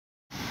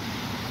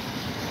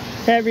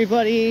Hey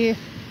everybody,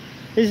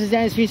 this is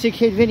Dance Music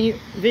Kid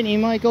Vinny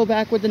Michael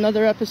back with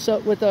another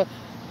episode another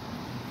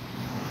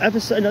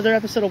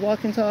episode of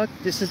Walk and Talk.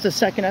 This is the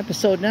second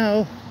episode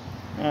now.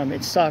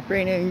 It stopped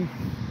raining.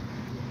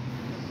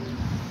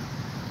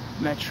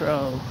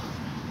 Metro,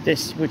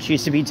 this which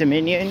used to be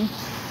Dominion.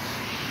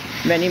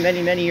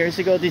 Many years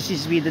ago, this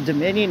used to be the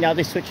Dominion. Now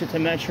they switched it to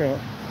Metro.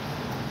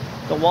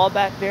 The wall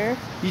back there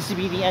used to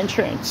be the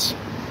entrance,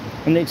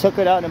 and they took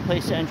it out and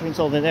placed the entrance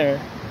over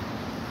there.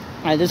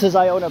 And this is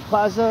Iona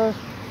Plaza.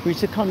 We used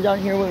to come down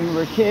here when we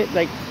were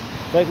like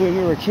when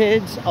we were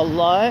kids a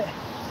lot.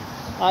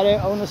 Out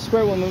at Iona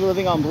Square when we were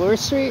living on Bloor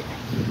Street.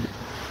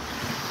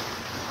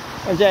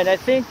 And then I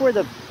think where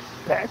the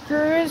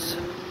Beckers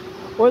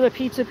or the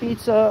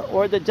Pizza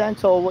or the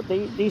Dental,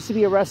 they used to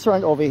be a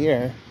restaurant over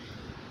here.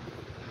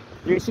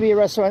 There used to be a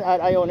restaurant at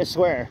Iona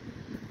Square.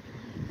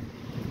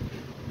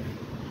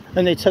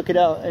 And they took it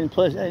out and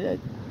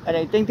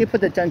I think they put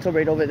the Dental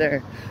right over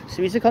there. So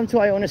we used to come to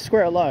Iona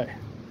Square a lot.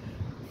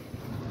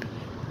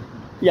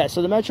 Yeah,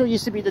 so the Metro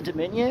used to be the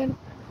Dominion.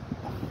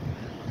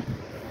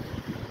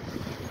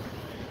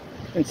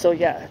 And so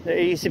yeah,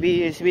 it used to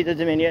be the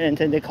Dominion, and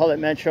then they call it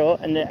Metro,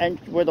 and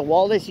where the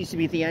wall is used to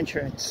be the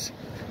entrance.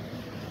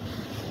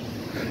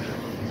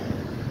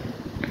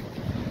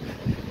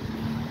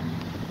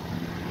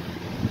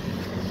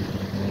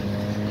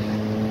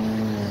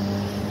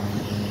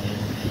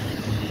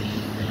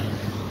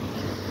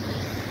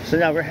 So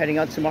now we're heading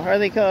out to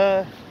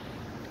Maharlika.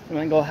 I'm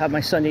gonna go have my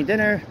Sunday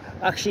dinner.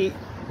 Actually,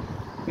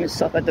 I'm gonna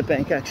stop at the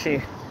bank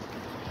actually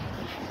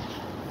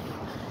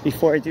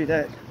before I do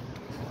that.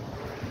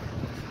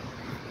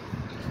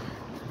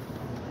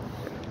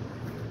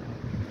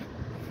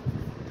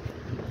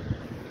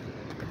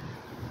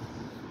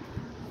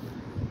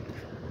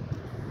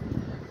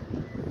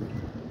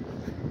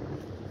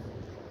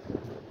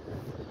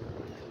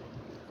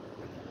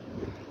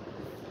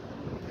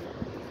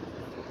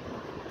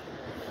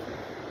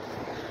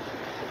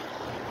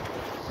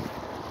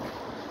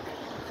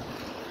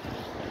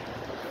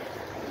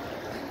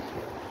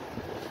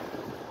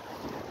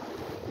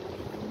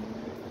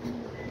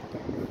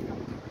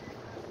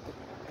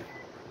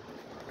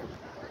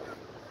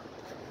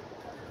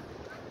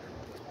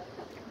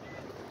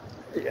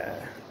 Yeah.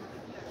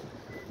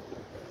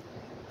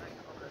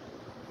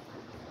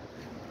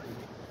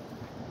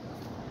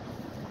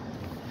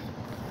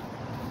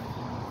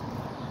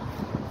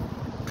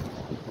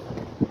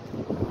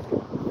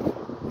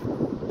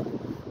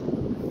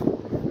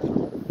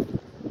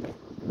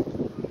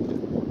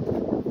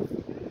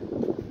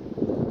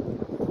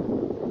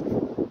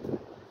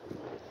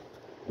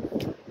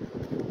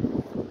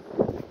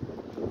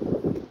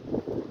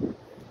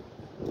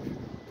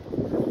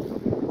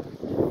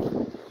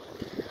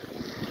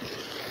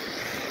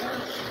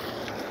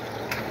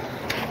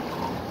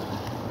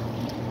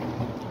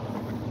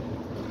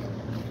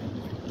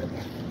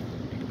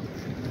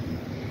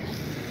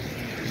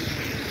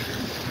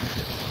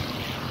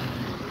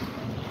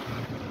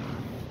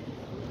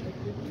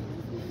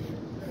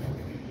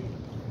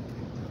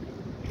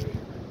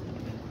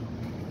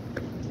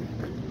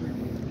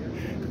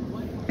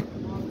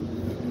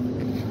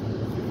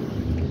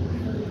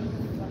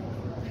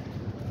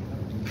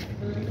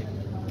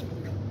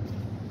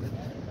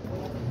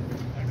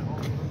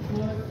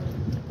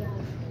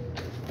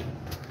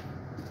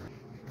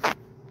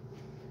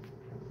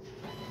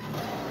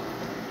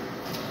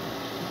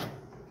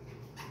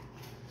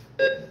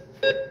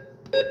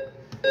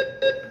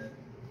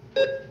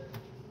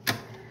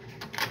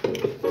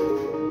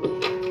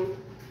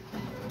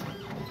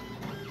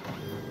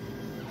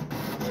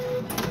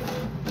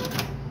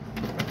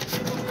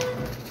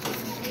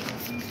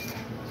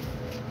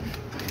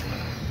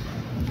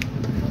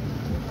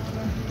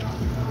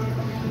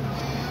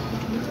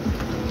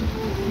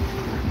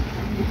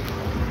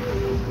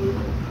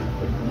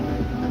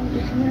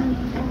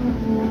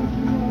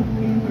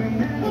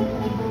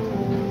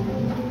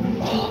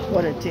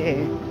 What a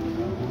day.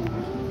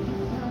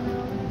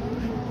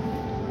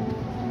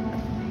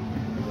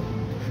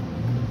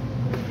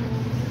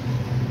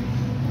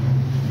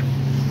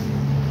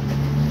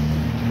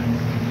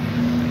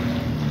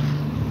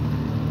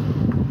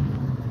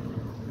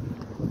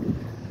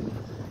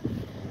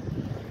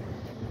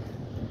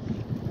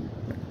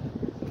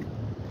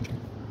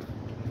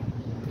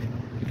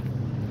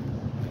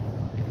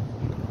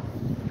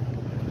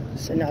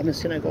 So now I'm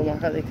just gonna go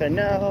Maharlika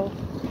now.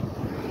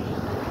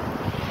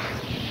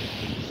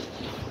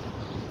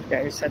 Yeah,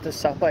 I just had to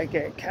stop by and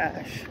get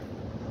cash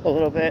a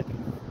little bit.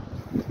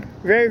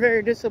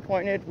 Very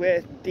disappointed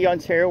with the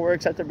Ontario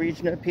Works at the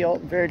Region Appeal.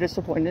 Very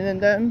disappointed in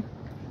them.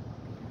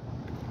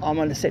 I'm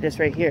gonna say this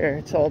right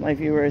here to all my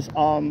viewers.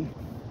 You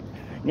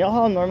know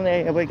how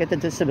normally I would get the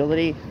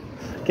disability,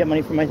 get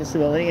money for my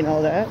disability and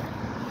all that?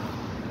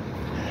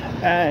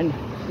 And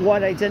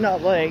what I did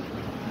not like,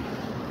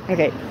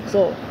 okay,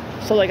 so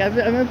like I've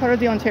been part of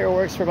the Ontario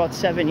Works for about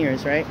 7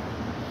 years, right?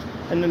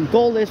 And the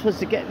goal was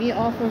to get me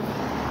off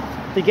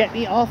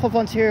of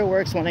Ontario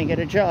Works when I get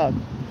a job.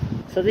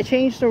 So they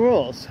changed the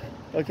rules,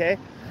 okay?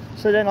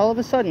 So then all of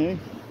a sudden,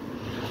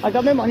 I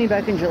got my money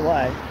back in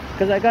July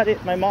because I got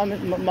it. My mom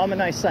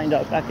and I signed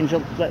up back in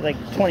like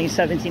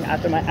 2017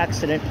 after my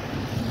accident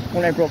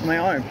when I broke my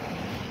arm.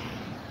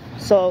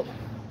 So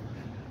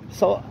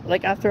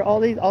like after all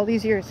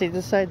these years, they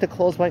decided to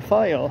close my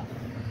file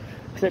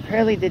because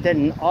apparently they did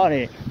an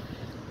audit.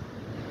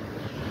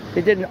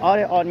 They did an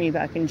audit on me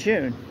back in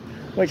June,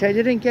 which I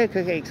didn't get.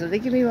 Okay, so they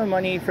give me my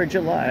money for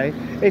July.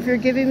 If you're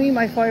giving me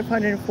my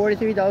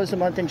 $543 a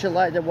month in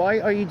July, then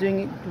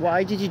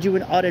why did you do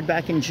an audit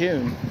back in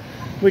June,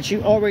 which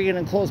you already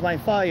gonna close my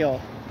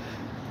file?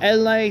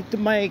 And like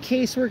my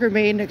caseworker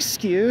made an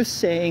excuse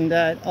saying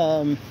that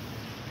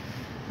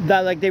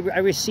like I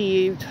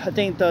received, I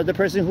think the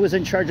person who was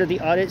in charge of the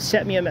audit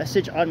sent me a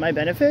message on my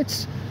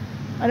benefits.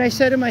 And I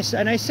said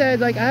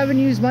like, I haven't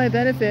used my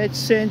benefits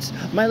since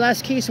my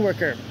last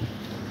caseworker.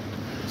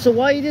 So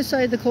why you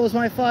decided to close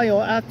my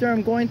file after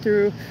I'm going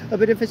through a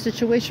bit of a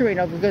situation right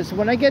now? Because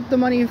when I get the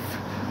money,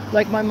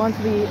 like my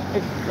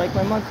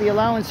monthly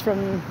allowance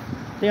from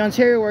the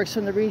Ontario Works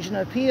from the Region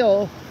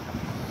Appeal,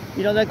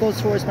 you know, that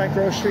goes towards my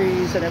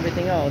groceries and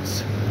everything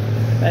else,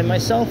 and my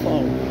cell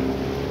phone.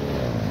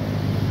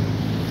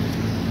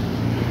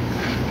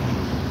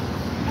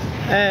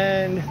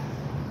 And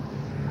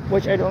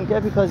which I don't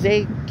get because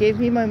they gave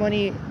me my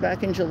money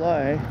back in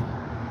July,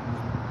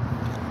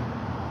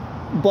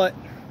 but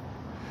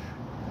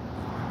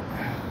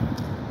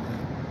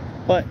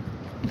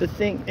the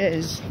thing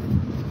is,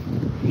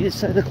 you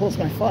decided to close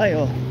my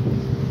file,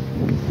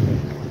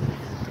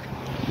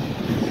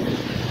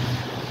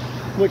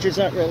 which is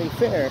not really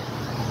fair.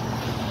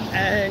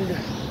 And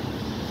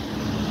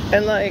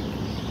like,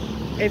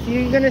 if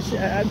you're gonna,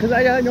 because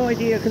I had no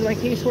idea, because my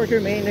caseworker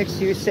made an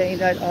excuse saying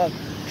that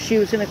she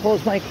was gonna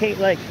close my case.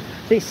 Like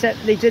they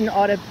did an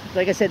audit.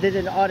 Like I said, they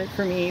did an audit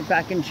for me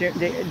back in June.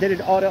 They did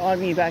an audit on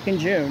me back in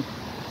June.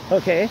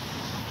 Okay,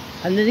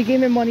 and then they gave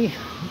me money.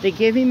 They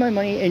gave me my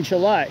money in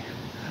July.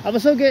 I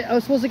was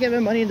supposed to get my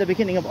money in the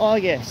beginning of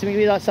August. So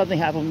maybe that's something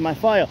happened with my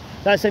file.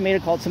 That's why I made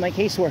a call to my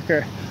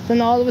caseworker.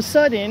 Then all of a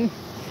sudden,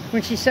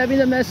 when she sent me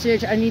the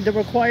message, I need the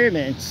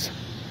requirements.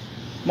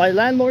 My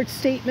landlord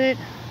statement,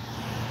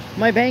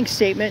 my bank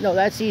statement. No,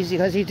 that's easy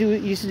because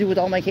used to do with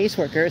all my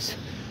caseworkers.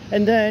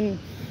 And then,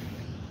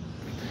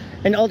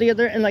 and all the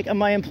other, and like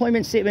my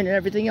employment statement and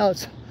everything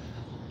else.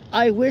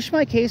 I wish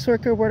my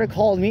caseworker would have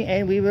called me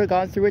and we would have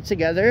gone through it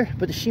together,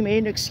 but she made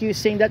an excuse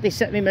saying that they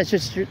sent me a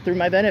message through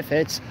my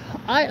benefits.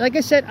 Like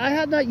I said, I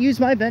had not used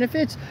my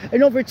benefits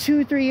in over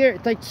 2-3 years,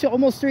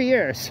 almost 3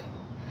 years.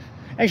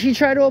 And she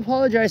tried to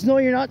apologize. No,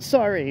 you're not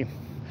sorry.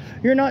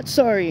 You're not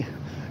sorry.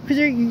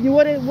 Because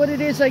what it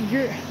is, like,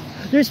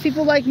 there's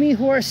people like me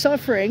who are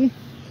suffering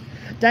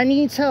that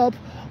needs help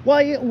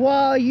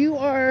while you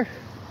are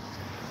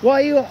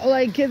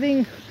like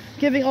giving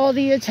all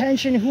the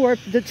attention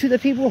to the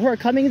people who are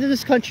coming into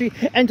this country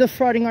and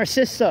defrauding our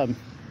system.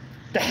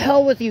 The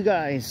hell with you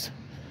guys.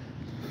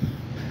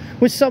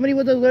 With somebody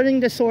with a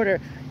learning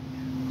disorder,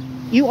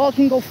 you all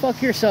can go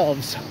fuck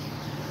yourselves.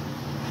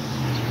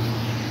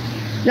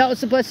 Now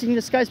it's a blessing in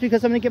disguise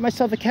because I'm gonna get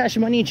myself a cash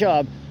money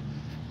job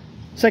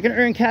so I can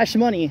earn cash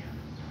money.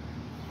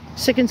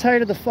 Sick and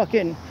tired of the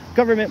fucking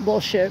government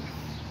bullshit.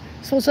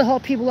 It's supposed to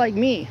help people like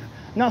me,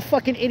 not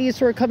fucking idiots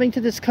who are coming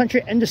to this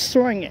country and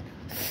destroying it.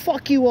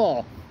 Fuck you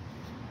all.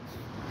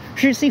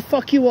 Seriously,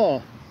 fuck you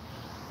all.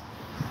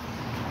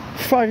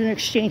 Fraudulent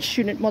exchange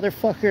student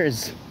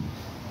motherfuckers.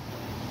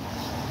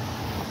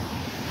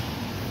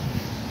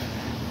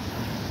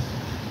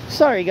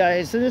 Sorry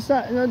guys, it's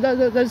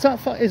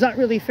not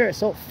really fair.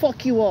 So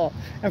fuck you all.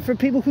 And for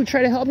people who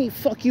try to help me,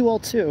 fuck you all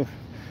too.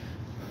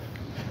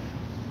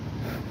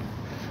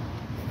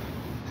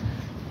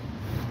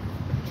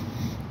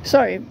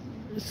 Sorry,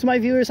 to my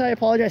viewers, I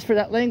apologize for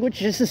that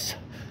language. This is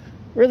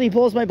really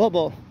blows my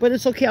bubble, but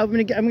it's okay. I'm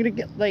gonna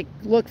get like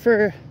look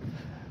for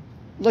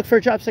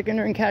jobs that can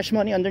earn cash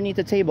money underneath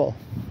the table,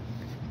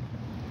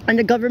 and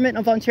the government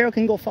of Ontario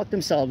can go fuck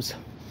themselves.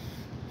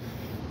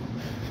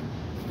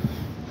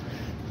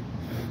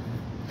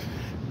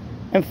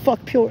 And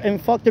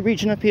fuck the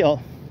Region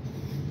Appeal.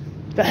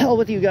 The hell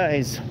with you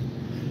guys.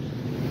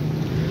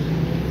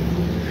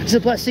 It's a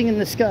blessing in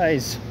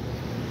disguise.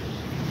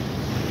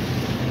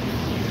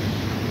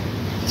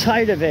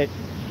 Tired of it.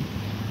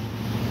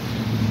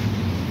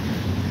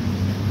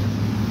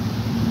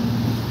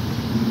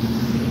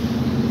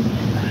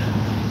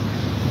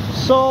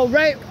 So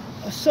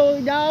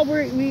now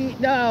over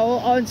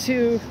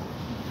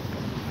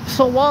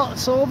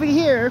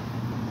here,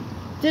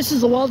 this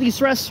is the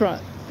Waldy's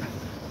restaurant,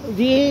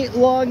 the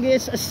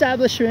longest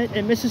establishment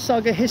in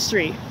Mississauga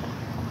history.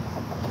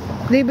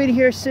 They've been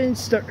here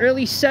since the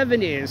early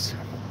 70s,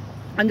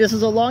 and this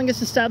is the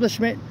longest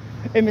establishment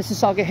in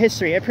Mississauga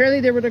history.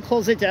 Apparently they were to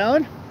close it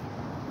down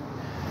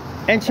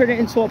and turn it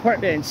into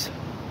apartments.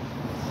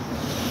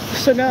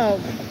 So now,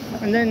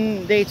 and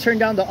then they turned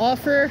down the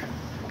offer,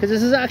 because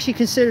this is actually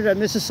considered a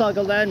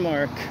Mississauga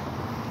landmark.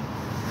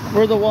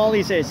 Where the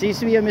Wally's is. It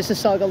used to be a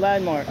Mississauga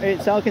landmark.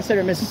 It's now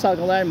considered a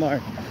Mississauga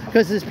landmark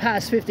because it's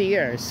past 50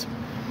 years.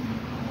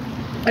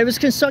 It was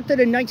constructed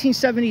in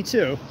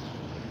 1972.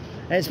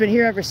 and it's been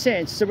here ever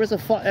since. There was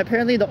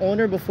apparently the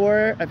owner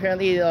before,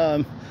 apparently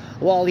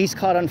Wally's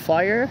caught on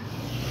fire,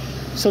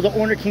 so the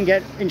owner can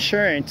get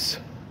insurance,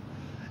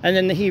 and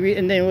then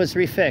it was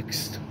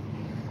refixed.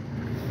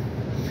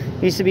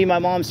 It used to be my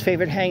mom's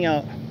favorite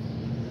hangout,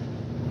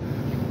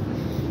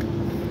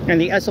 and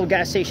the Esso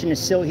gas station is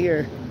still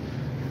here.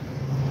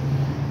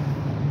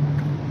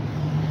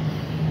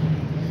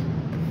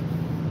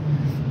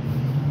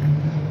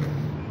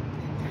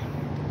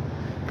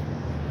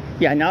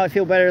 Yeah, now I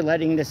feel better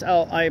letting this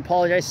out. I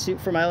apologize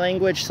for my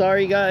language.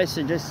 Sorry guys,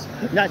 I'm just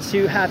not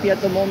too happy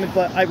at the moment,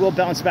 but I will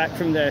bounce back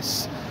from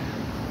this.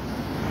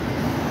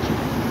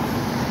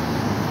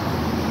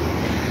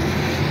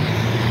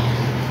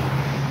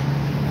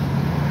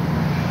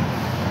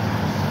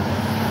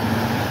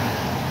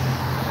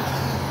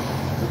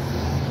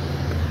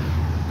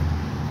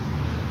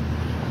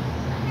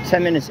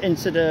 Ten minutes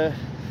into the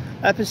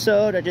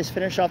episode, I just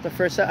finished off the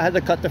first. I had to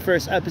cut the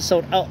first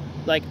episode out.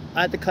 Like,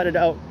 I had to cut it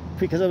out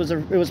because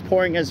it was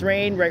pouring as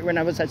rain right when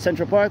I was at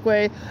Central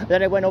Parkway.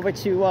 Then I went over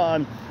to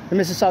the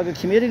Mississauga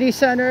Community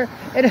Center.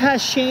 It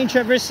has changed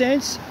ever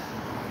since.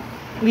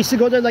 We used to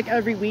go there like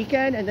every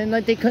weekend, and then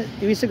like we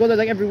used to go there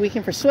like every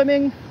weekend for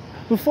swimming.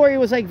 Before, it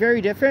was like very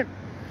different.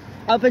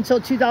 Up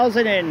until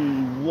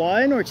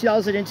 2001 or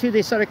 2002,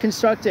 they started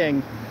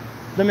constructing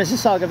the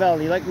Mississauga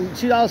Valley. Like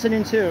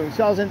 2002,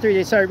 2003,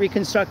 they started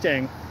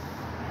reconstructing.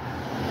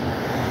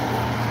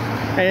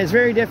 And it's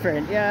very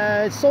different.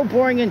 Yeah, it's so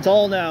boring and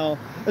dull now.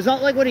 It's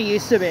not like what it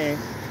used to be.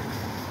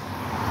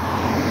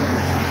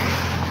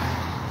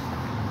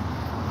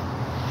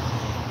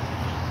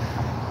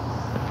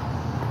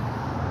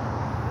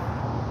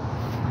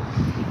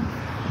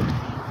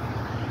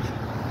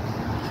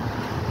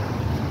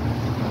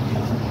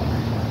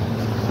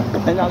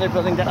 And now they're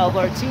building the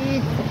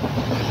LRT,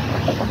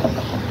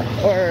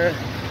 or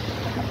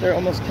they're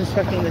almost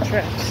constructing the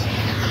tracks.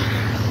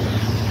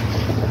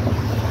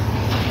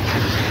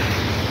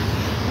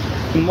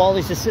 And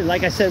Wally's just,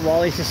 like I said,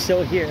 Wally's is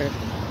still here.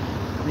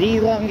 The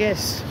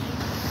longest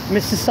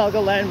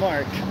Mississauga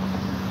landmark.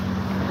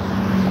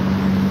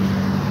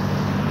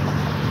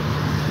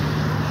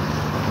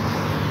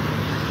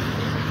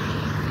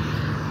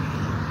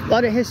 A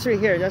lot of history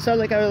here. That's how I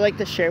would like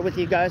to share with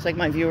you guys, like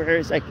my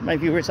viewers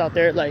out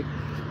there, like,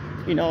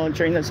 you know,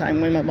 during the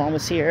time when my mom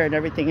was here and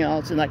everything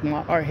else, and like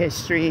our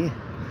history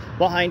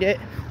behind it.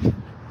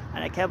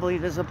 And I can't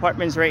believe this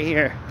apartment's right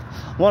here.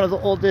 One of the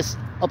oldest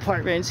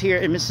apartments here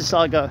in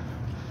Mississauga.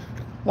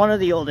 One of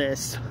the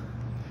oldest.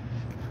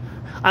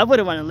 I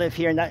wouldn't want to live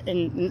here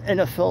in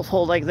a filth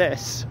hole like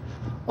this.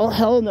 Oh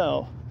hell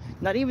no.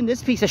 Not even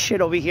this piece of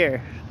shit over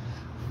here.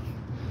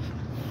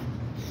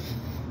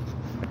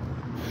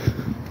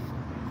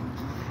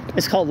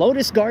 It's called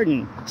Lotus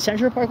Garden,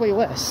 Central Parkway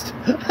West.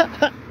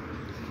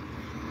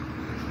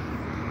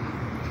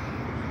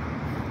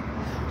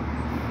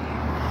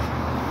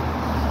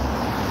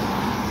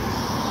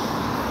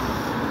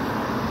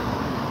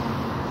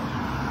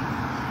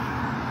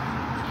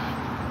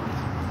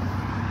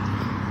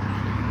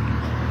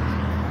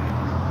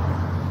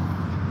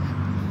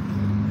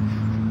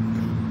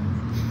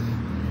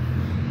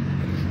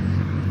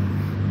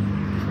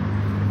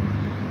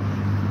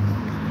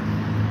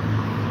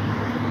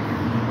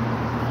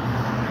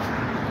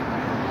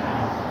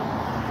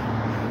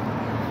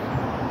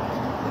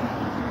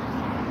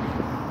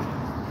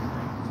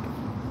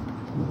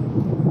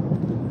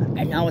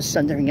 And now it's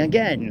thundering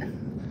again.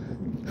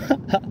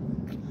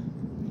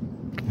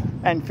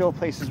 And Phil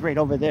Place is right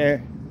over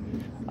there.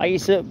 We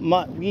used to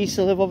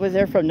live over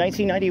there from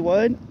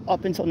 1991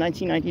 up until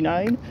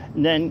 1999,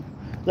 and then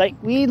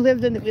like we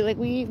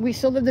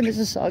still lived in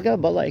Mississauga,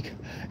 but like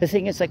the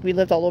thing is, like, we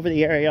lived all over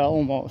the area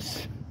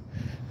almost.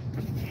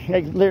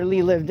 Like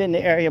literally lived in the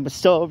area, but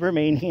still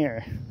remain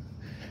here.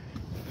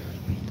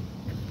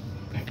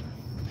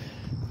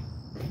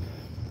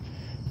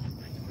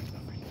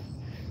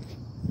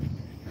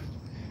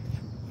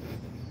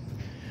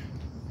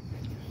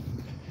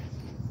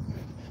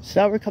 So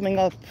now we're coming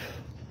up,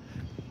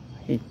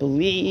 I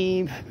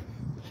believe,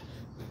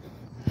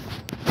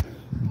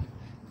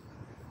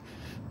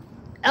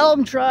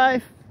 Elm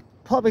Drive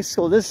Public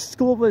School. This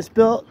school was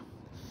built,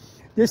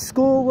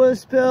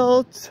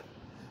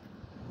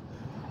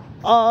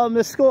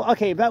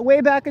 okay, but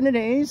way back in the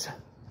days,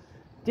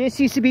 this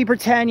used to be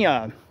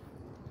Britannia.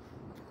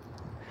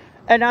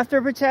 And after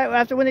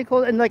when they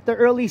called it in like the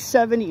early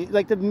 70s,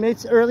 like the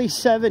early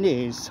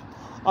 70s,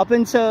 up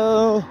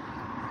until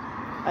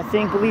I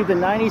believe the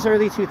 90s,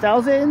 early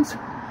 2000s.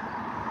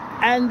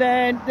 And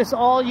then this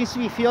all used to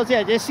be fields.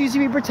 Yeah, this used to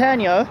be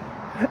Britannia.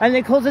 And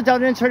they closed it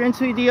down and turned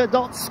into the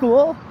adult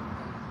school.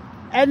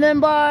 And then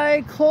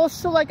by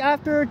close to like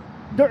after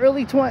the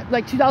early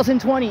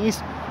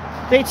 2020s,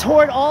 they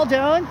tore it all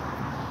down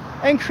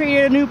and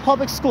created a new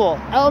public school,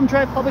 Elm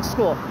Drive Public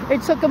School.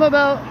 It took them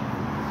about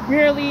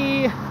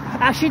nearly,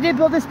 actually they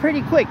built this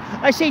pretty quick.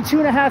 I say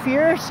 2.5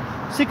 years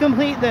to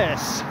complete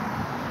this.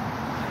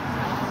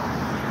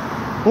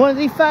 One of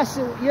the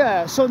fastest,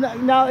 yeah. So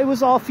now it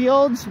was all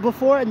fields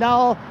before, and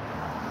now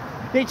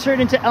they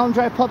turned into Elm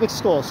Drive Public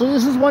School. So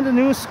this is one of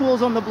the newest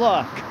schools on the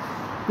block.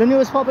 The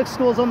newest public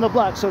schools on the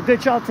block. So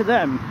good job to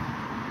them.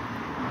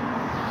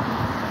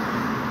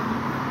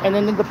 And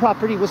then the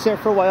property was there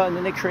for a while, and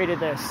then they created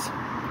this.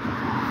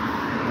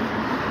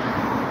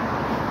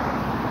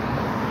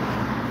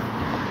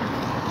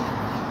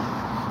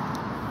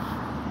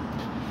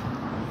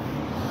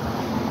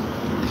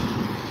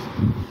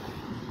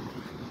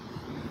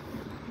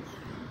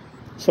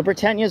 So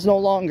Britannia is no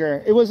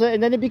longer. It was,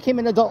 and then it became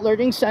an adult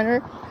learning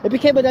center. It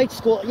became a night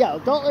school. Yeah,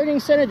 adult learning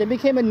center. Then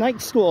became a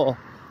night school.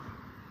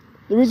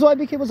 The reason why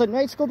it was a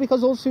night school because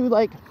those who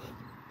like,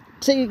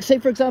 say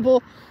for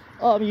example,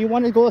 you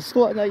want to go to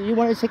school and you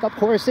want to take up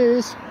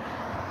courses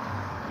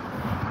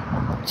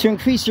to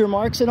increase your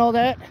marks and all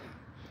that.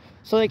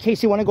 So in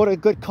case you want to go to a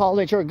good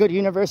college or a good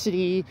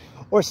university,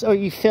 or so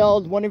you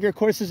failed one of your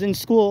courses in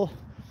school,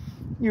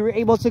 you were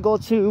able to go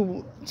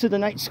to the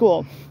night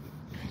school,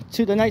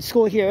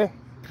 here,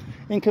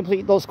 and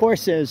complete those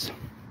courses.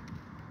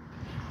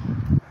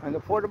 And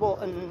the portable,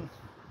 and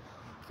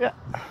yeah.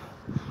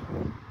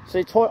 So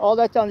they tore all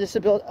that down just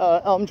to build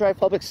Elm Drive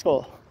Public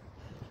School.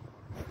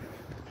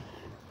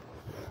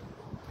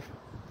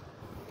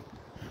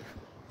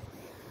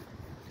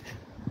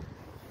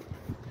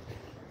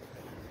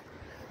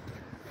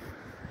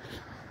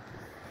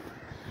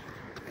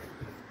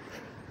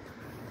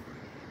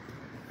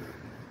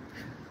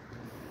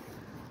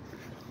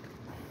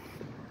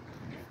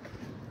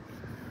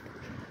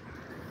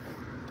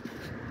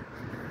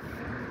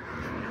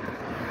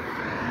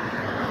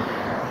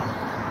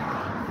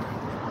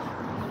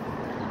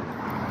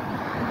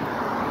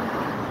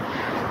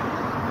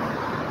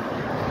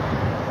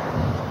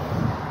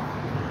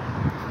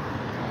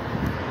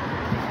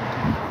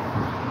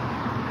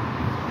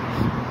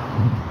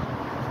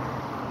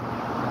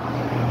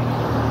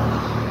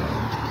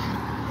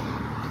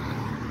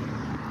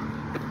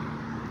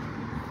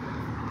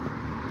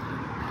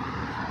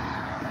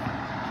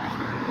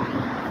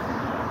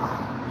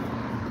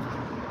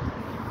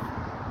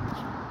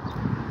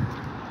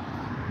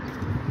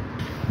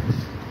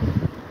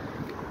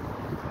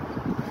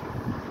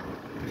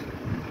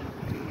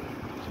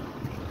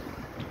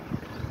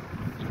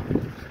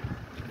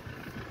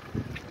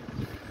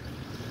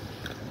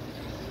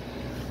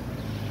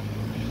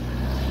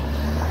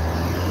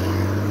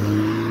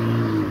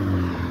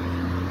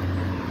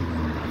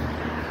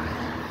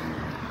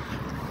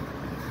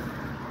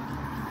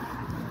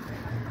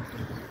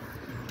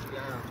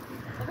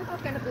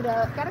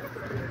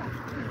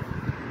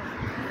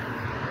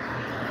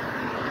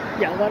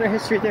 Yeah, a lot of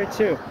history there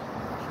too.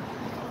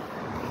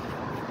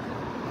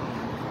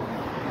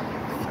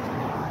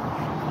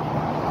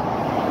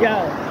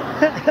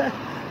 Yeah.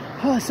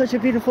 Oh, such a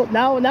beautiful.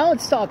 Now it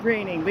stopped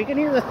raining. We can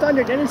hear the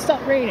thunder. Then it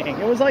stopped raining.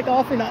 It was like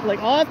off and on,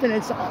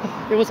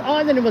 it was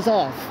on and it was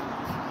off.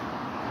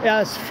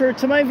 Yes,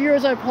 to my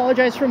viewers, I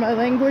apologize for my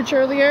language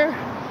earlier.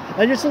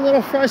 I'm just a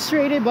little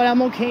frustrated, but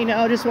I'm okay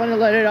now. I just want to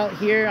let it out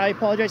here. I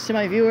apologize to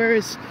my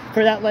viewers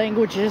for that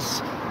language.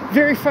 It's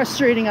very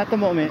frustrating at the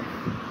moment.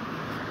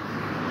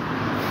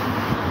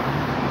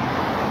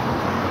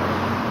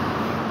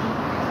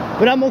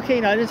 But I'm okay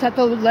now. I just have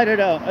to let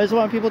it out. I just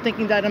want people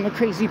thinking that I'm a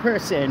crazy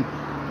person.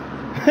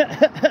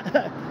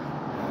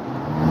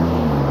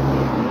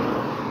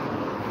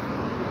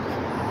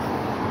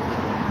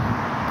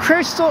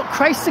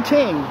 Christ the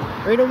King,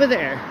 right over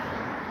there.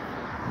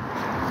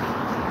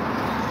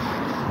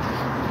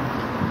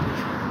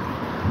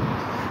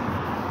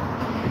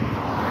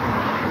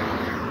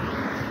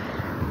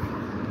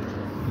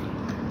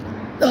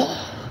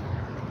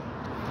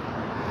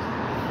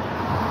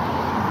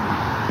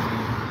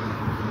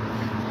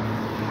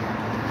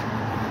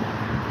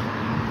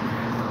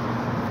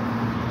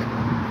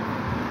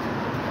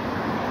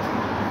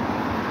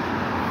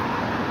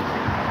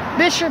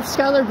 Bishop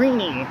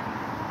Scalabrini.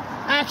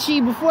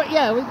 Actually, before,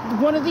 yeah,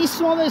 one of these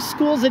smallest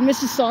schools in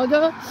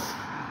Mississauga,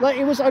 like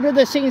it was under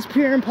the St.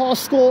 Pierre and Paul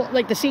school,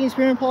 like the St.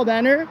 Pierre and Paul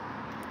banner,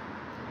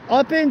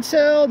 up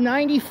until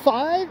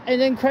 '95, and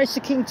then Christ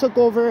the King took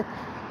over,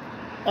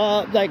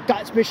 like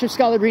got Bishop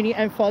Scalabrini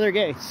and Father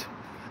Gates.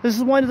 This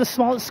is one of the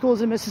smallest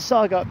schools in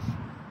Mississauga,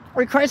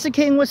 where Christ the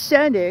King was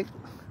standing,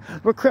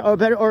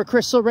 or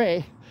Crystal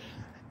Ray.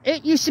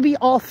 It used to be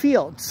all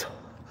fields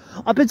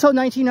up until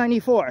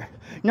 1994.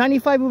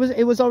 95,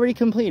 it was already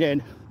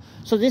completed.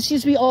 So this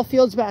used to be all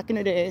fields back in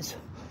the days,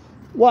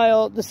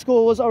 while the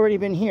school was already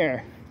been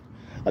here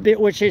a bit,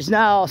 which is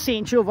now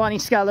St. Giovanni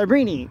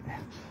Scalabrini.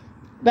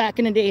 Back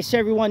in the day, so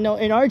everyone know,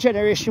 in our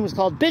generation, was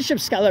called Bishop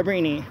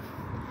Scalabrini.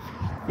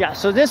 Yeah,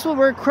 so this will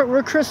where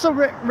Crystal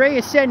Ray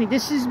is standing.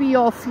 This used to be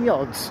all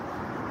fields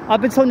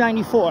up until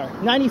 94.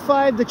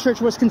 95, the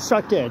church was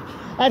constructed.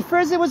 At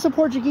first, it was a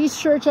Portuguese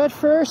church at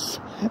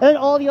first, and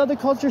all the other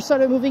cultures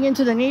started moving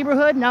into the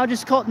neighborhood. Now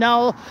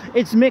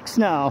it's mixed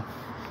now.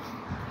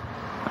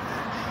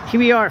 Here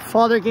we are,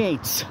 Father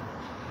Gates.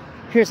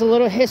 Here's a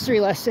little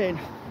history lesson.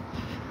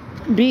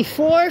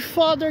 Before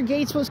Father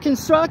Gates was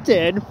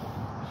constructed,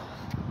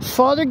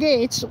 Father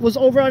Gates was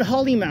over on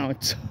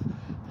Hollymount.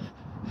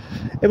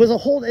 It was a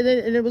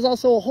and it was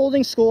also a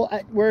holding school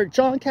at where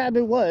John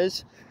Cabot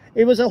was.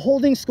 It was a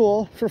holding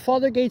school for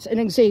Father Gates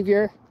and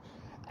Xavier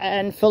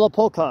and Philip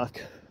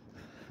Pocock.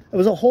 It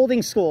was a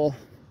holding school.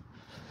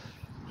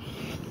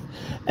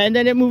 And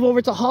then it moved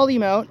over to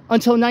Hollymount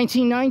until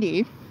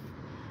 1990.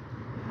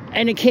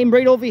 And it came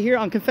right over here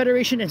on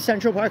Confederation and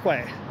Central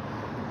Parkway,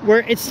 where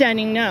it's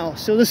standing now.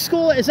 So the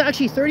school is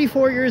actually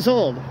 34 years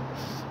old.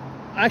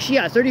 Actually,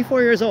 yeah,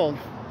 34 years old.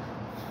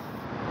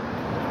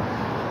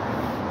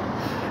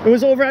 It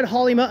was over at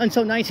Hollymount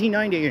until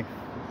 1990.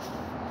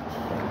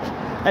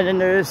 And then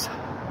there's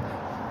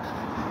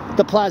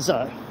the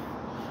plaza.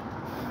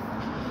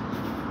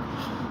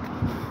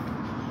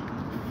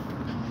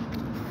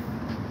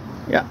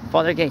 Yeah,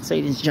 Father Gates,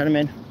 ladies and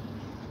gentlemen.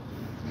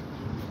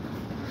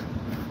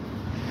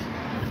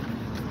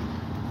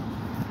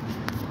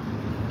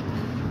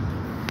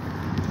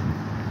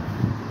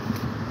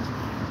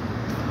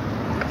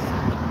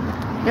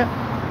 Yeah.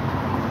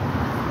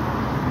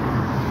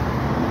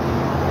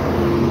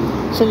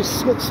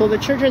 So the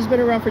church has been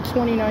around for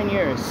 29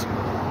 years.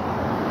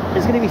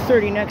 It's going to be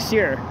 30 next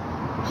year.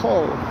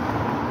 Oh.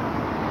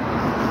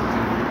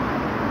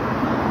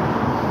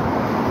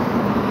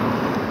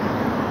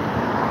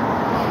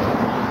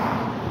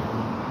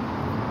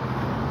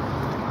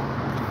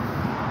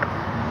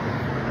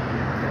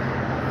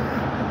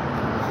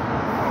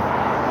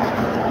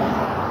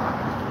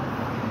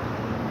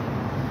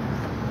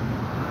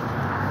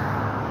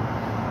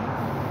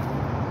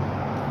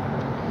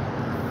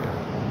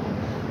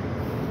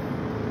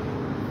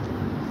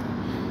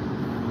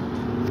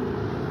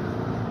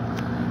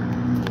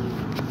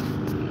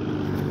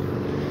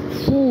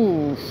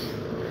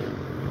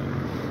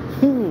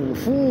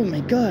 Oh my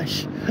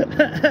gosh.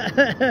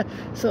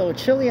 So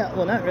chilly out,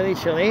 well, not really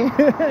chilly.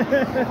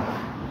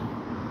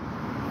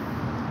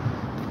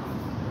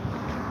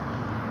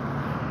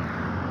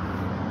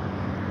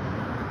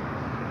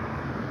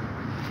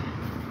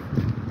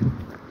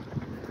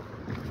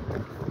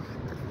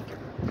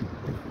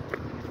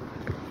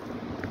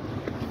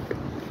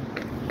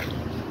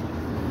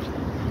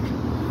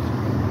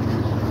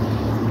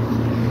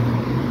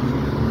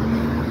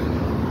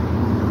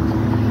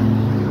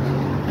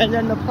 And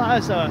then the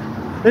plaza.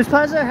 This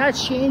plaza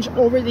has changed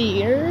over the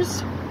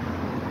years.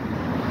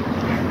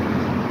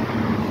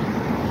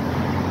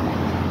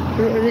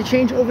 They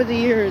changed over the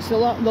years. The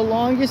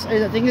longest,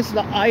 I think it's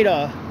the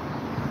IDA.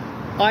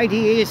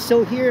 IDA is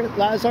still here.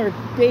 Lazar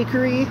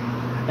Bakery.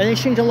 And they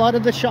changed a lot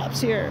of the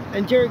shops here.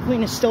 And Dairy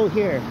Queen is still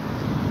here.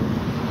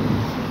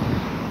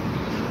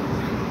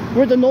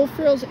 Where the No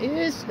Frills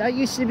is, that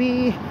used to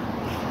be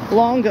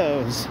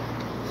Longo's.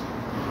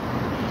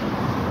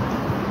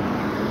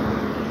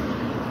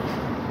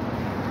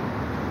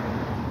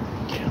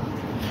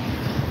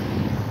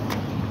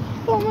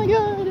 Oh my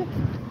god.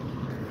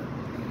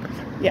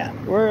 Yeah,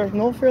 where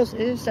No Frills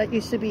is, that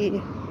used to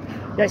be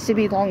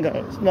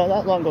Longo's. No,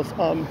 not Longo's,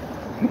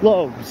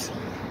 Lowe's.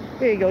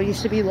 There you go,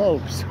 used to be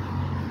Lowe's.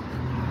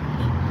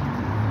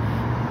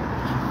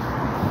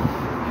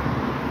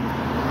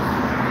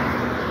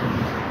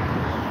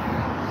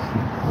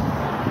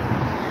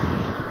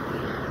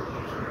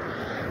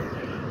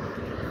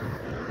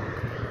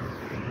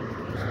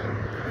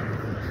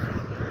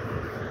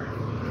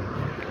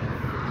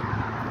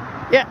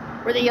 Yeah,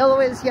 where the yellow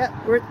is, yeah,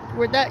 where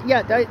that,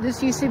 yeah,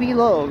 this used to be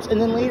Lowe's,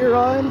 and then later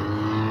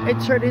on, it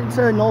turned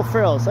into No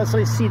Frills. That's why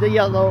you see the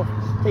yellow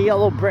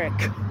brick.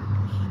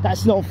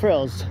 That's No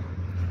Frills.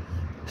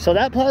 So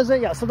that plaza,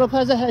 yeah, so the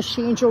plaza has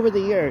changed over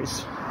the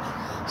years.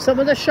 Some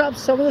of the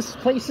shops, some of the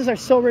places are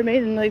still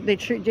remaining. They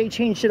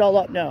changed it all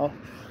up now.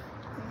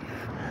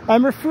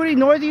 Fruity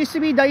North used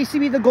to be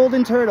the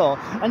Golden Turtle,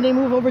 and they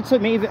moved over to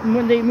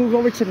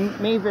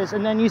Mavis,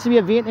 and then used to be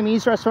a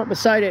Vietnamese restaurant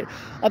beside it.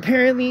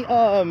 Apparently,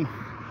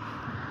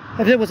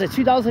 if it was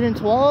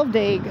 2012,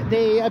 they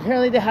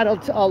had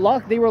a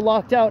lock. They were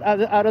locked out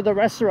of the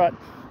restaurant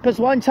because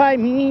one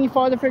time me,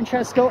 Father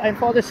Francesco, and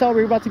Father Sal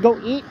were about to go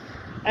eat,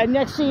 and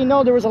next thing you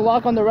know, there was a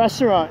lock on the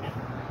restaurant.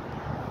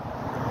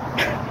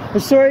 The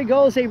story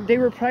goes they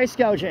were price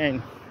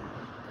gouging.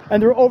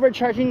 And they were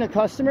overcharging the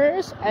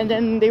customers, and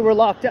then they were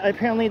locked out.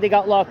 Apparently, they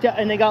got locked out,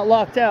 and they got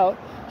locked out.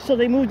 So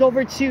they moved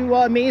over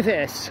to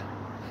Mavis,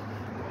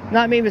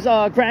 not Mavis,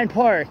 Grand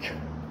Park,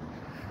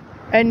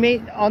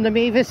 and on the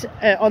Mavis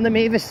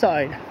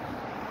side.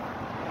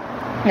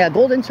 Yeah,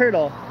 Golden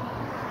Turtle.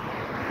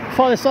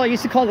 Father Saul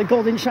used to call it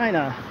Golden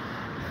China.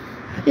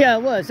 Yeah,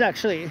 it was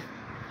actually.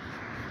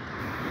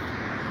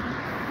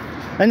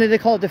 And then they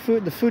called it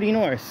the Foodie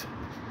North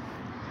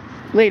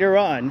later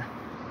on.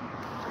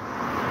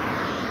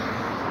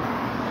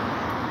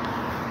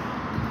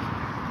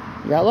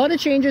 Yeah, a lot of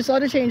changes,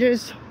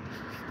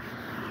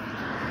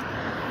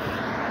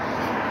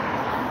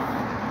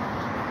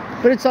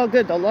 But it's all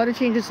good. A lot of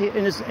changes here,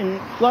 and a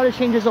lot of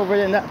changes over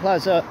in that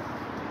plaza.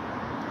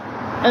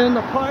 And then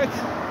the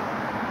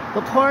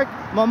park,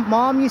 my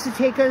mom used to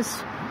take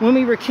us when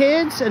we were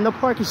kids, and the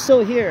park is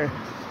still here.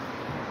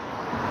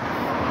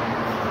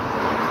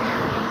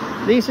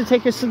 They used to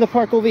take us to the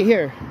park over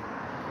here.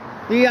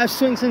 You have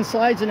swings and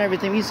slides and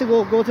everything. We used to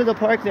go to the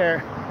park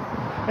there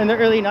in the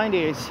early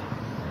 90s.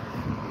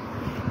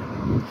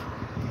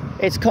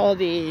 It's called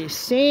the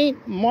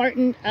St.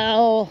 Martin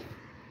L.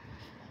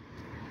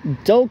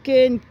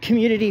 Doken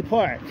Community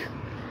Park.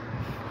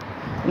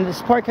 And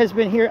this park has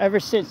been here ever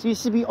since. It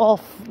used to be all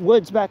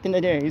woods back in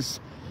the days.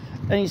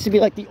 And it used to be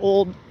like the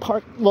old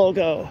park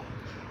logo.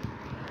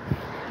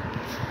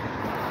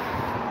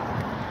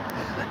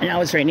 And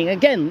now it's raining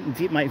again,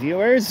 my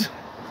viewers.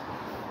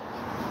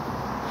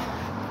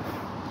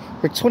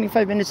 We're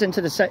 25 minutes into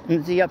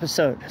the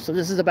episode. So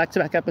this is a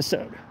back-to-back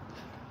episode.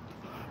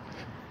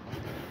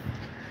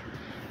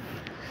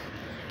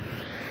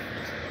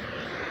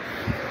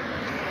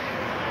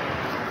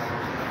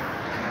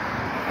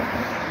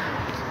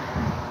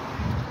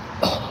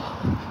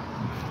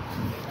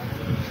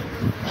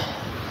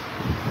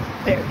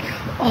 There we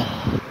go.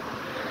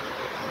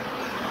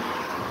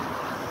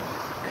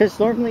 Because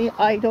normally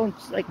I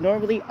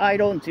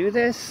don't do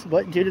this,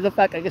 but due to the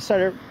fact I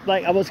started,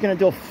 like, I was gonna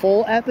do a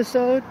full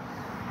episode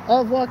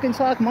of Walk and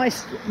Talk, my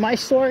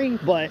story,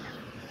 but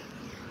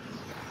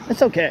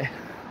it's okay.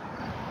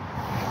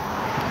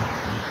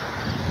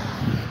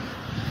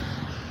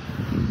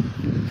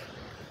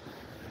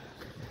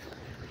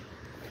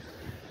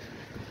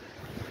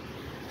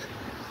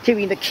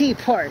 Giving the key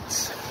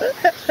parts.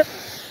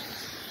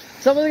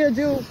 So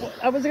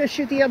I was gonna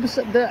shoot the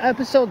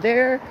episode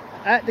there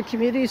at the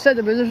community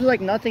center, but there's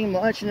like nothing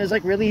much, and it's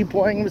like really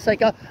boring. It was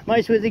like, might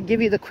as well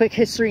give you the quick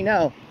history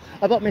now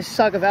about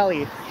Mississauga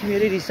Valley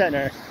Community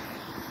Center.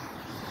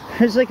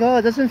 It's like, oh,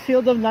 it doesn't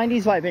feel the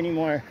 90s vibe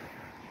anymore.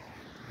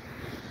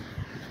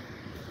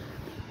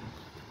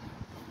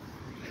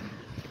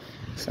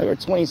 So we're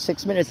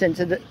 26 minutes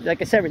into the,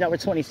 like I said, now we're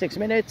 26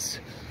 minutes.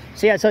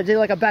 So yeah, so I did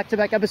like a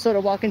back-to-back episode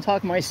of Walk and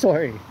Talk, my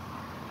story.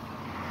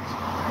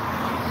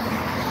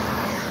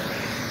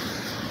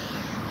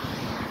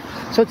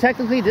 So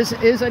technically this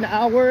is an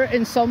hour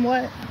and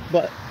somewhat,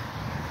 but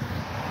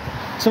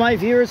to my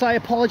viewers, I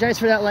apologize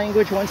for that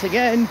language once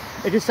again.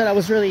 I just said I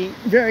was really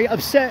very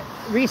upset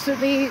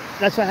recently.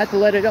 That's why I had to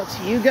let it out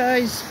to you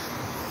guys.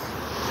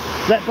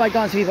 Let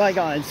bygones be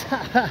bygones.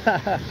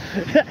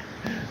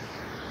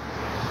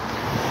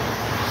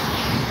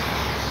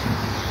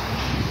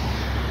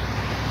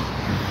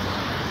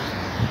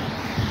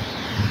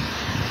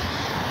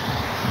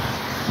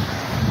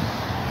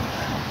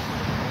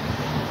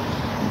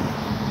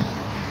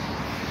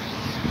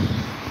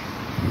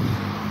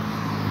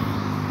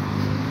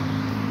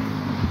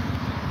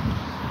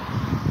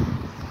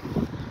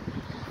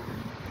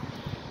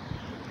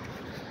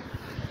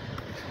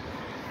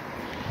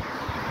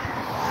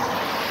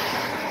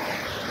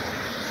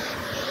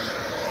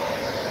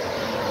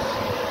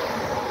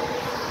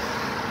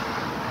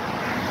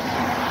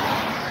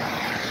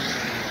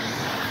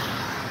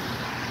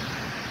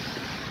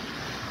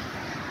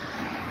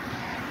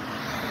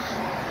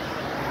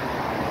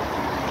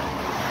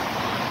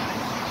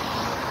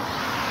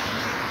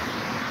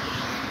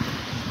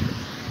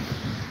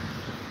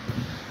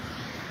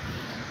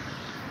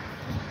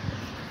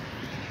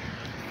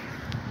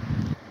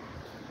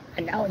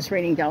 And now it's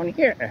raining down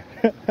here.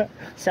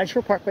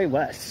 Central Parkway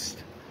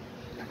West.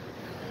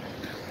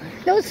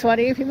 You know what's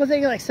funny? People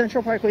think like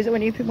Central Parkway,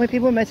 when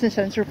people mention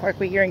Central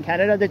Parkway here in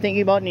Canada, they're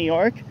thinking about New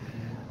York.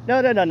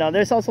 No.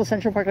 There's also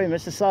Central Parkway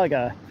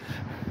Mississauga.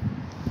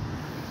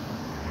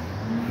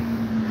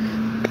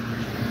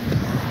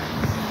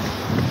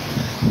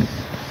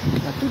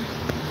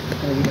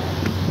 There we go.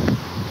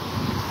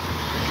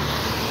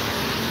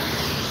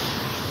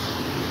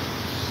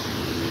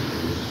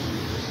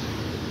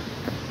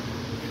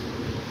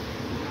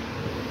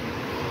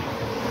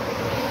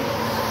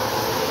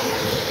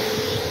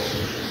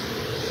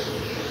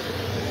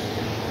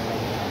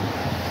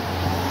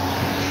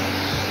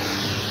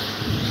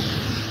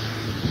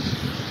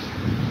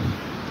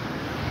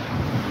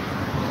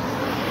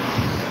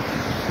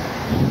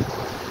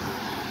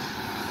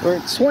 We're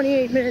at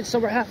 28 minutes, so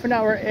we're half an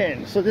hour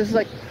in. So this is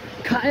like,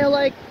 kind of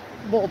like,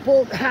 well,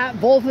 both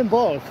and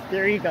both.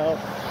 There you go.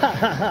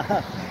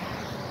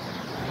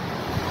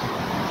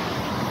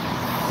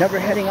 Now we're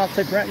heading off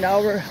to Grant. Now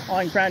we're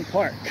on Grant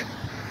Park.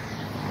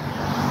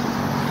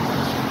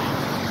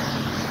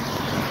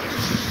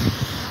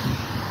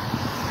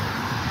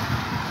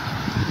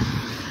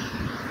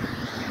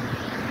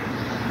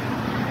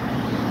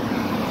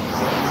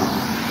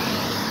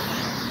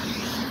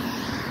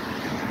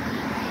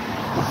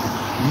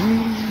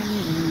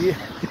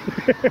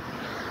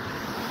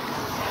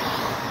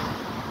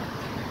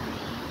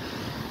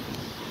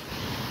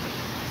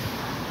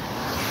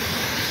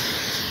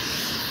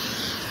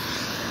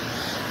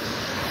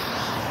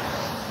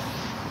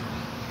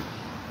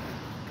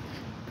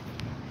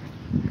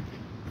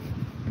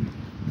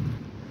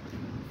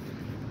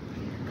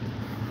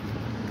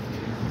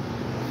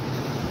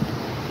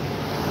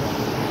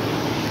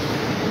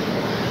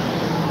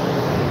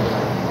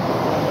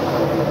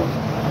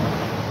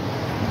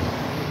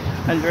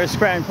 And there's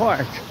Grand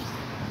Park.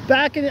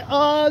 Back in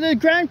the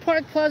Grand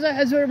Park Plaza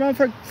has been around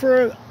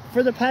for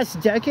the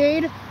past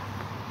decade.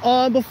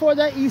 Before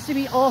that, it used to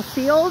be all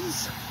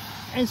fields,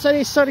 and so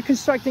they started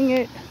constructing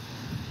it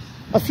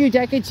a few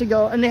decades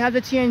ago, and they have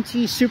the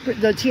TNT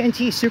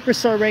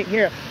Superstore right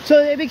here. So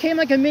it became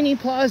like a mini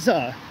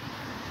plaza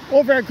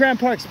over at Grand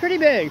Park. It's pretty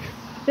big.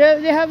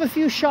 They have a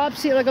few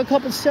shops here, like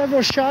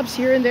several shops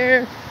here and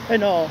there,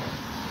 and all.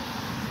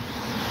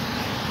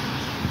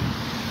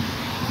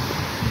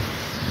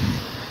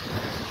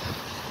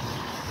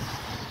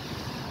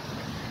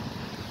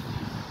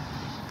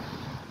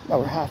 About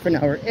we're half an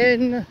hour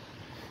in.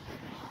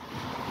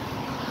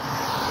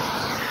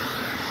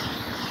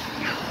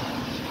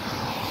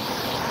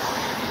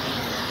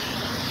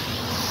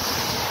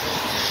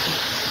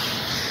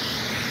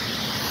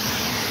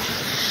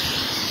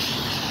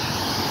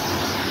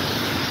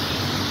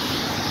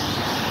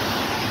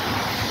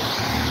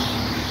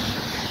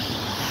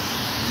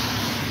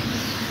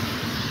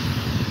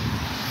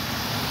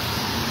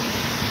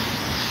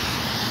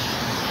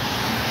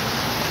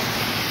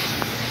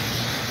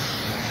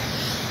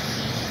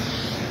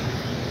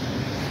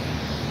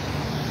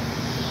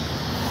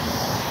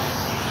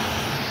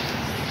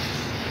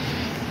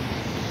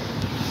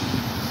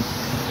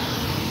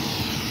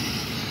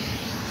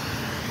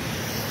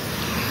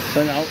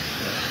 So now,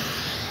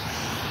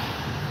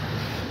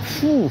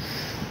 whew,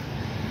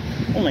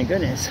 oh my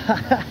goodness,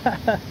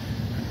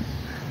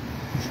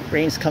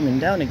 rain's coming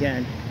down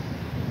again.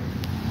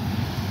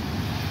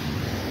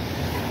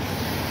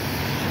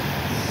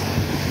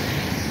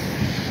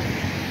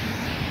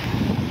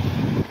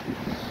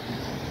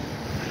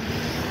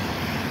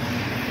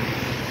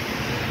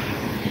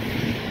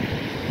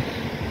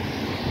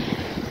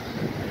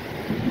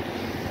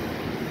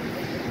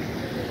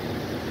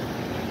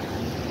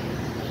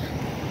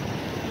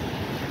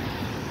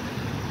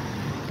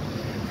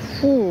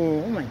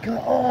 Ooh, oh my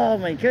god, oh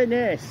my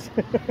goodness.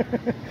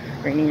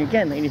 Raining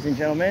again, ladies and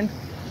gentlemen.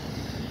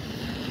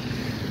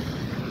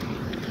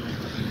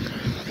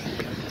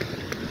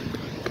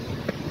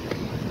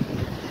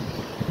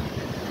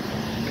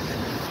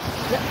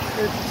 Yep,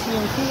 there's the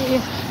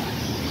TNT.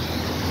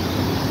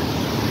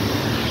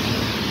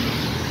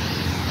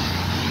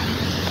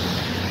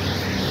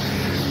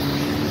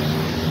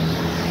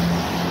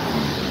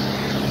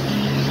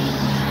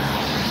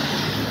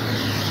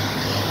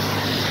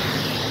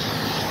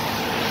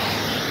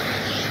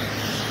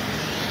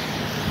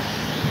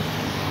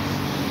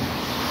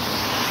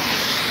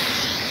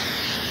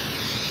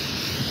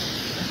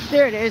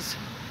 There it is.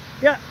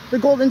 Yeah, the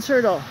golden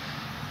turtle.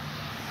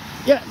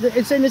 Yeah,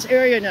 it's in this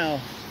area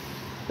now.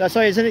 That's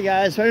why, isn't it,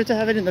 guys? Better to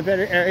have it in the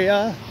better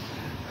area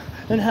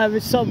than have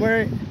it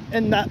somewhere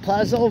in that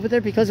plaza over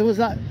there, because it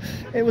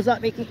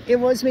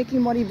was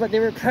making money, but they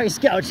were price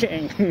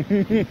gouging.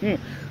 Because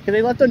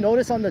they left a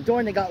notice on the door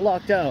and they got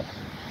locked out.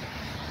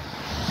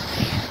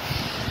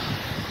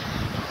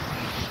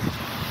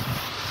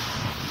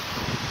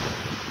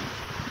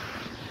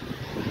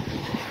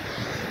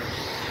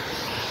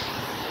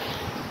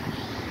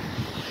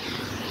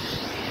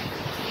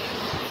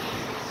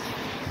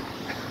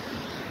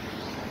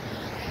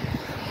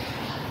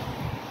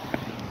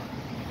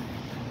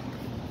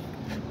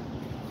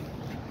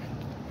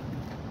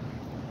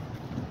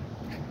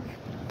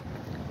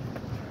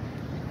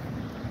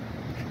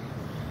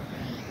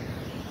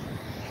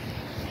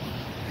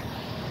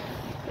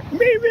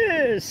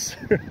 Mavis!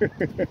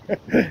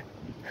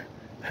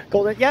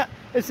 Golden, yeah,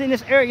 it's in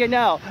this area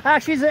now.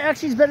 Actually,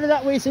 it's better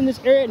that way. It's in this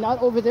area,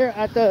 not over there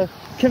at the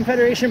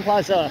Confederation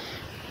Plaza.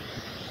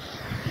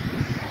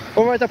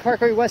 Over at the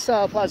Parkway West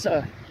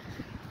Plaza.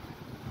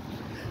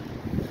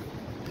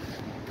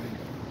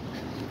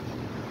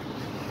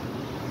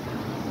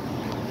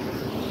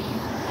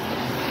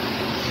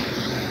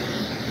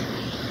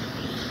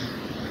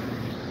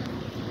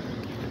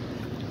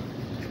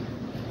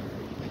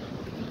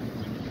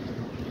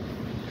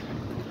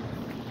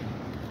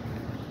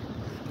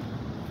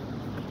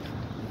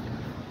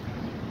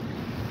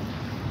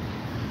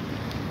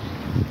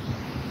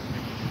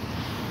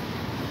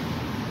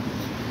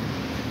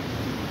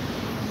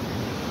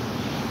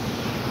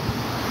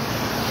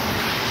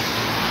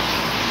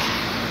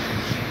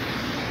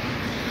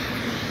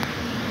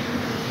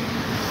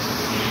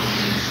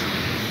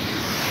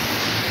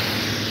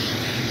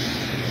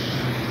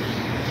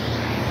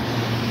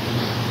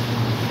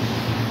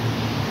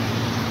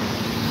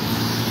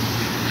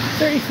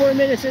 "34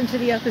 minutes into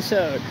the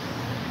episode."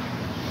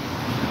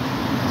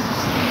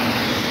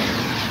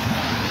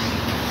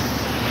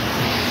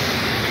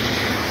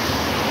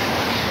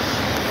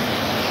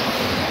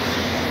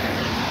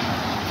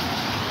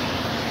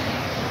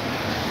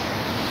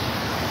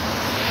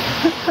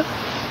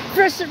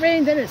 First it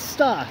rained, then it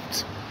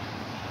stopped.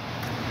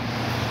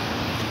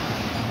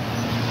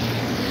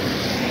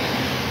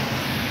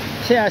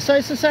 So yeah, so I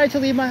decided to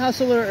leave my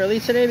house a little early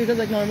today because,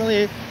 like,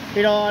 normally,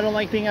 you know, I don't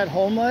like being at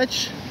home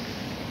much.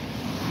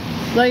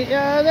 Like,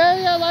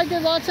 like,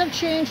 lots have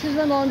changed since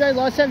my mom died.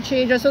 Lots have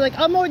changed. So, like,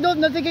 I'm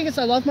nothing against.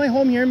 I love my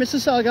home here in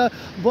Mississauga,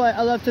 but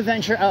I love to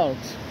venture out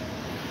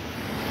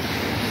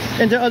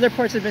into other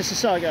parts of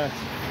Mississauga.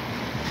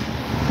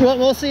 Well,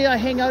 we'll see. I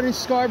hang out in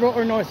Scarborough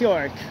or North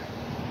York.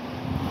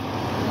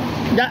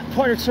 that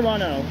part of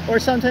Toronto, or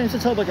sometimes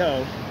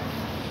Etobicoke.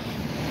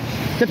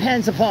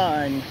 Depends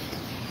upon.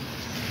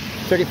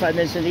 35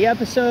 minutes in the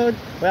episode.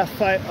 We have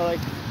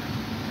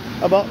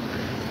about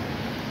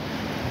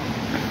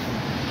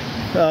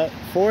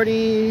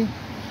 40,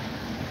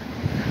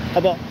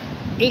 about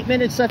 8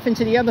 minutes left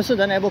into the episode,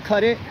 then I will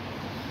cut it.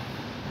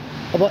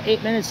 About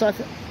 8 minutes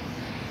left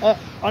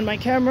on my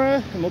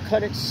camera, and we'll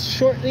cut it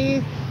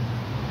shortly.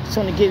 Just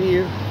want to give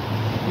you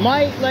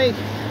my,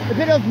 a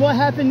bit of what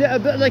happened,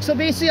 so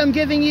basically I'm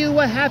giving you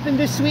what happened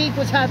this week,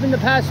 what's happened the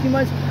past few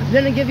months,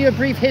 then I give you a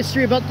brief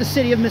history about the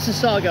city of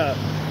Mississauga.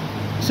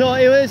 So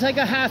it was like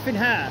a half and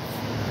half.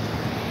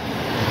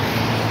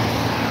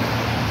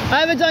 I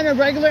haven't done a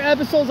regular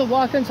episodes of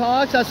Walk and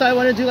Talks. That's why I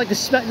want to do like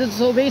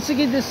so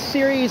basically this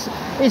series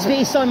is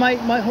based on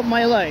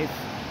my life.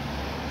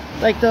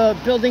 Like the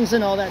buildings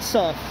and all that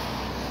stuff.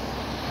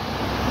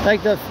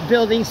 Like the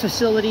buildings,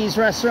 facilities,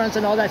 restaurants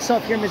and all that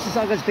stuff here in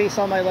Mississauga is based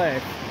on my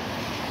life.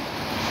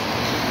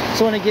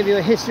 So I want to give you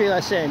a history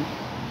lesson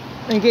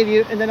and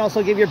then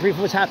also give you a brief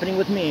of what's happening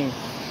with me.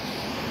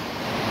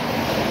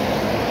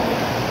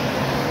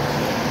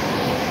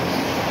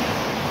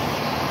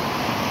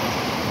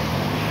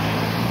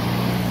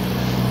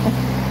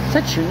 Is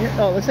that Junior?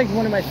 Oh, it looks like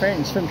one of my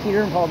friends from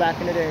Peter and Paul back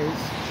in the days.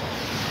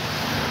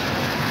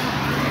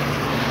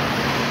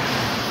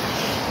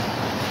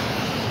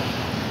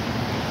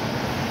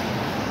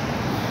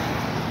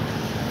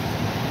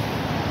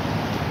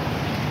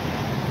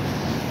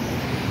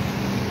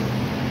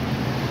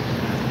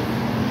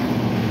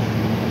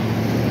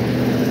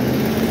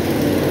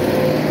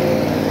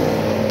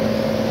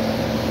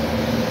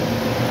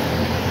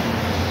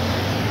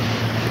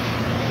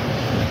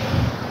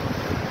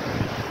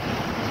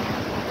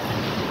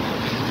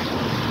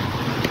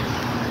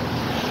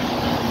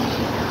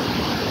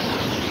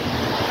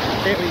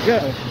 There we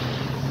go.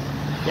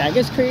 Yeah,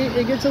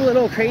 it gets a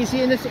little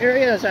crazy in this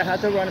area as I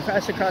have to run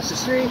fast across the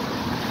street.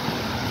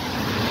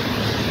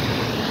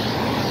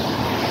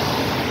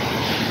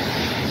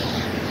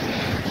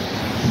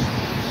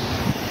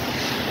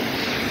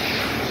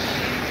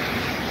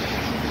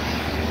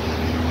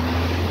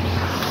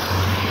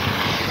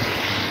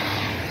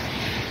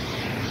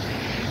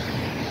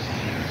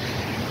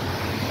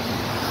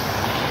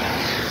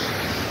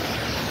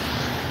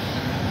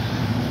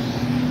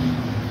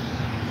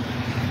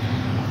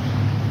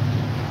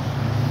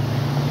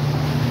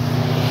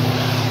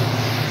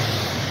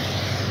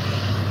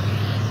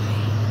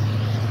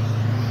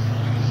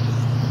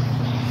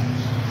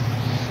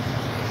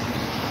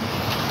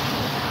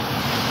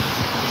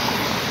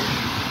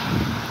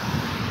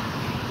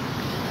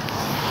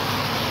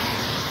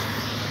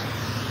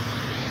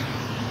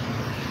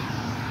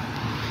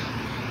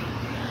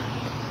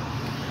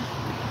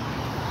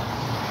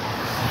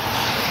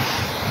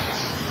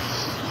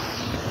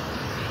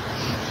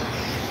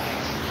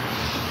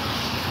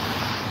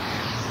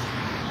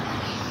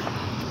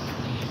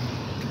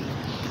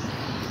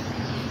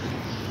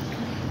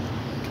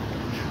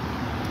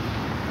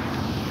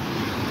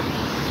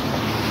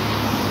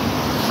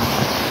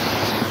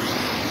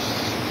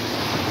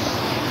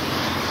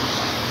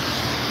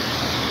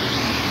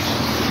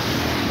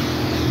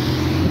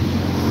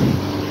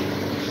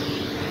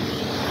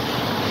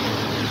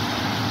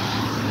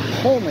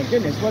 Oh my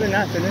goodness, what an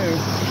afternoon.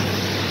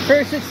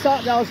 First it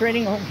stopped, that was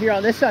raining here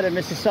on this side of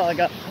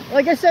Mississauga.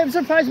 Like I said, I'm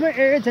surprised my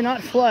area did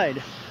not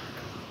flood.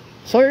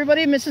 So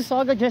everybody in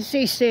Mississauga, just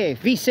stay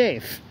safe, be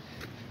safe.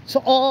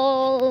 So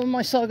all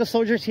my Sauga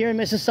soldiers here in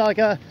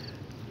Mississauga,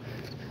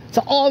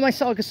 to all my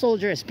Sauga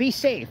soldiers, be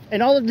safe.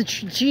 And all of the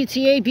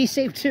GTA, be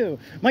safe too.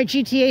 My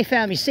GTA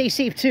family, stay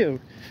safe too.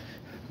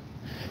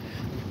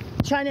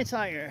 China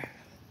Tire.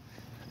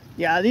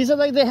 Yeah, these are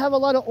like, they have a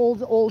lot of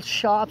old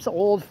shops,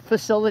 old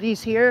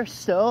facilities here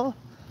still.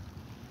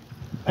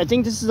 I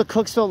think this is the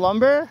Cooksville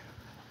Lumber,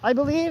 I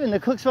believe, and the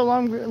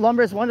Cooksville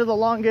Lumber is one of the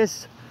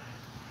longest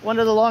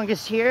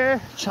here.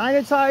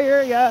 China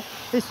Tire, yeah.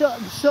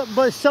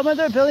 But some of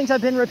their buildings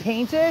have been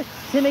repainted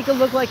to make it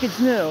look like it's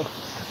new.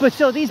 But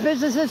still, these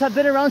businesses have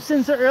been around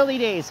since the early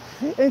days,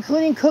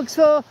 including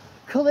Cooksville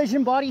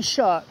Collision Body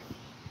Shop.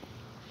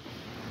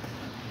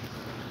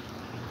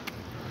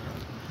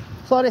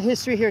 There's a lot of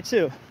history here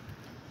too.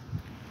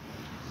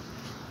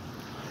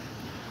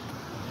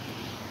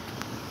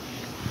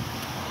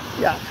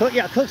 Yeah,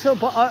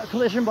 Cooksville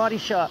Collision Body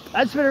Shop.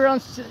 That's been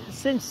around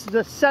since the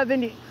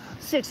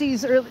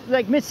 60s,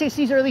 like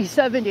mid-60s, early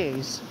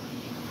 70s.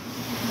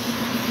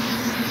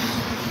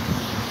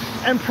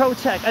 And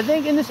Protect. I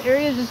think in this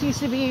area, this used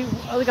to be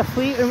like a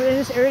flea. In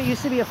this area, it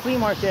used to be a flea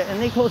market,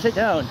 and they closed it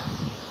down.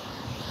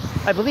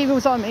 I believe it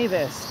was on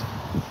Mavis.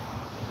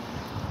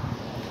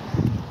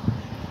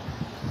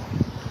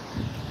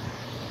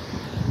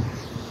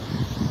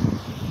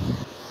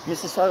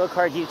 Mississauga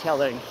Car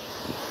Detailing.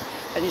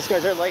 And these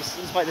guys are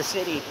licensed by the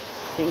city.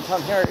 You can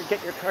come here and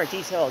get your car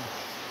detailed.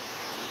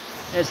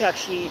 And it's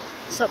actually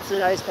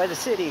subsidized by the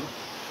city.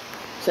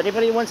 So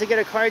anybody who wants to get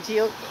a car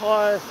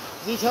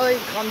detailing,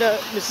 come to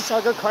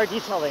Mississauga Car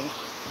Detailing.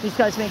 These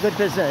guys make good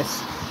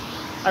business.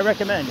 I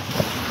recommend.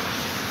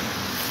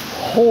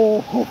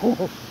 Oh,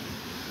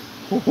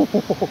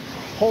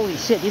 holy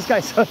shit, these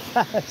guys are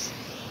fast.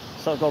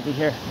 So I'll go over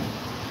here.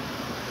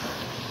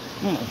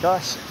 Oh my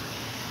gosh.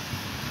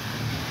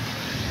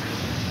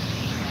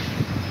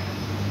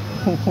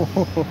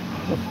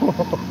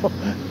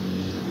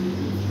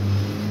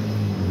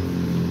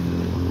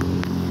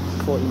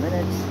 40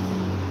 minutes.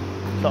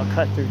 So I'll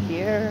cut through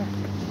here.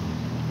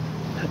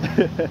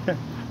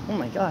 Oh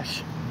my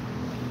gosh.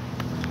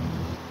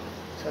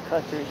 So I'll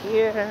cut through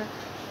here.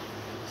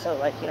 So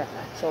like, yeah,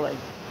 so like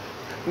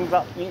move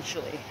out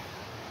mutually.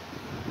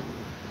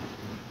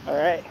 All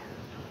right.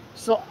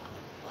 So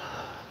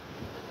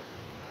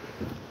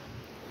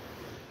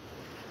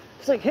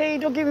it's like, hey,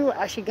 don't give me.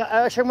 Actually,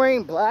 I'm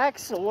wearing black,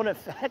 so what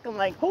the heck? I'm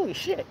like, holy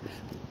shit.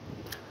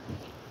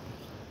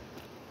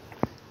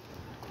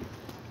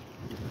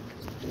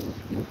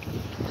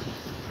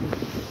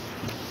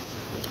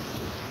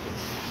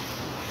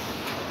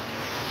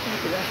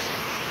 Look at that.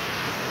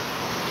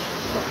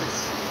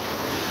 Focus.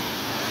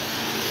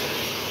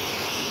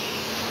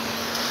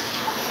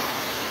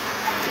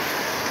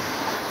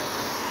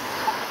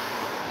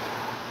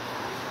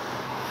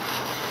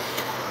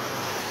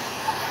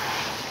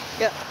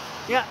 Yeah,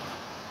 yeah.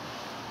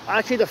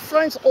 Actually, the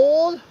front's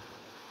old,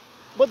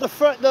 but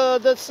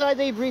the side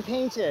they've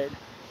repainted.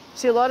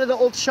 See, a lot of the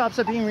old shops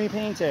are being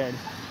repainted,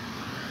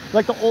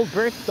 like the old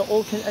brick,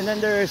 and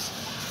then there's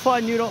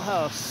Fun Noodle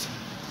House.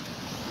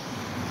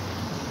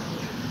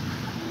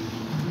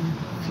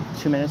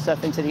 2 minutes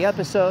left into the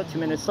episode. 2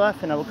 minutes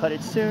left, and I will cut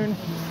it soon.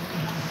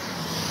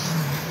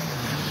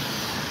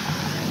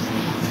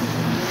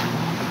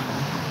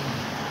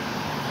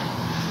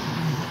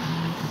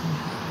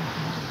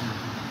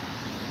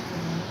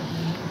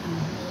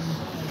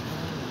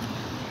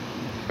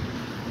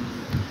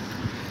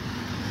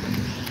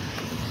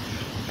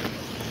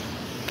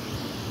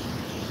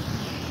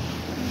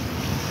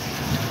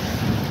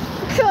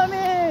 Come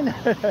in!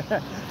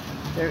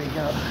 There we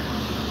go.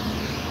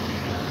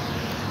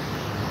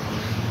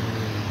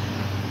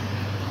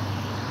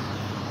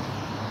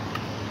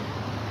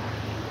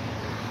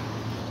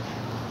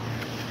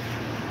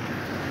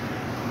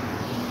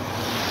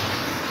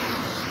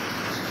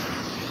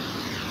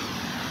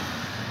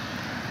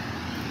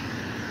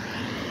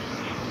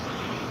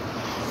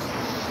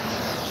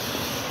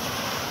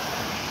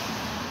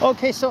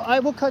 Okay, so I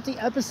will cut the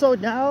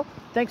episode now.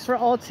 Thanks for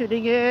all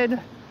tuning in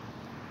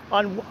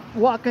on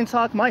Walk and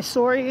Talk, my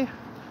story.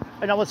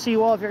 And I will see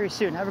you all very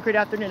soon. Have a great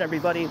afternoon,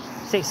 everybody.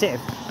 Stay safe.